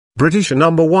British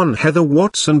number 1 Heather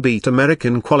Watson beat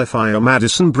American qualifier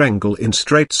Madison Brengle in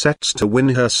straight sets to win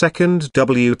her second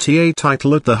WTA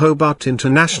title at the Hobart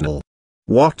International.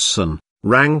 Watson,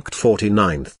 ranked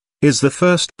 49th, is the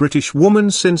first British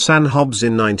woman since Anne Hobbs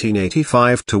in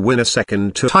 1985 to win a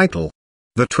second tour title.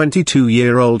 The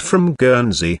 22-year-old from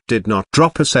Guernsey did not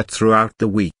drop a set throughout the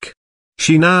week.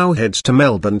 She now heads to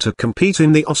Melbourne to compete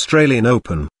in the Australian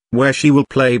Open, where she will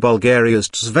play Bulgaria's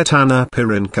Tsvetana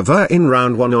Pironkova in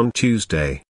round 1 on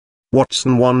Tuesday.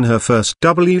 Watson won her first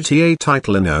WTA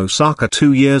title in Osaka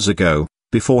 2 years ago,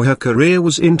 before her career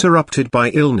was interrupted by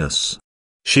illness.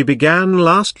 She began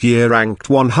last year ranked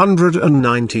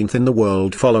 119th in the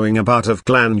world following a bout of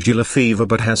glandular fever,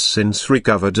 but has since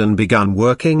recovered and begun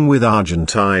working with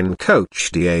Argentine coach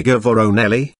Diego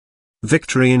Veronelli.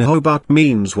 Victory in Hobart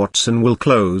means Watson will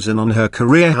close in on her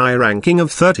career high ranking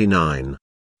of 39.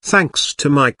 "Thanks to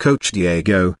my coach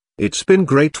Diego, it's been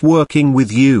great working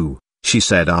with you," she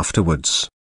said afterwards.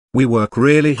 "We work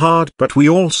really hard but we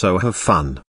also have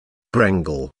fun."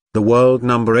 Brengle, the world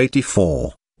number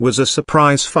 84, was a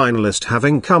surprise finalist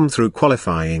having come through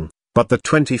qualifying, but the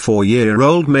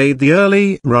 24-year-old made the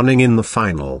early running in the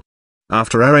final.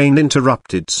 After a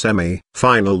rain-interrupted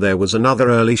semi-final there was another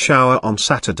early shower on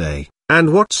Saturday,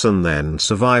 and Watson then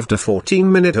survived a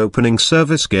 14-minute opening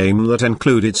service game that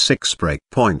included 6 break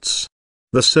points.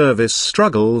 The service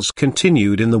struggles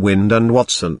continued in the wind and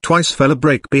Watson twice fell a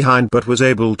break behind but was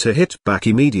able to hit back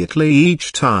immediately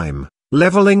each time,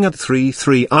 leveling at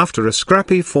 3-3 after a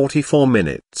scrappy 44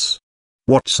 minutes.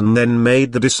 Watson then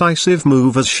made the decisive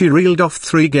move as she reeled off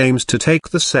 3 games to take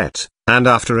the set, and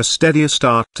after a steadier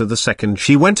start to the second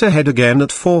she went ahead again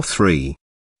at 4-3.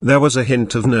 There was a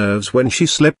hint of nerves when she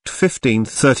slipped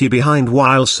 15-30 behind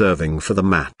while serving for the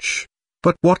match.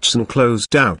 But Watson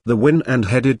closed out the win and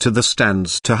headed to the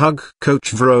stands to hug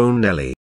coach Veronelli.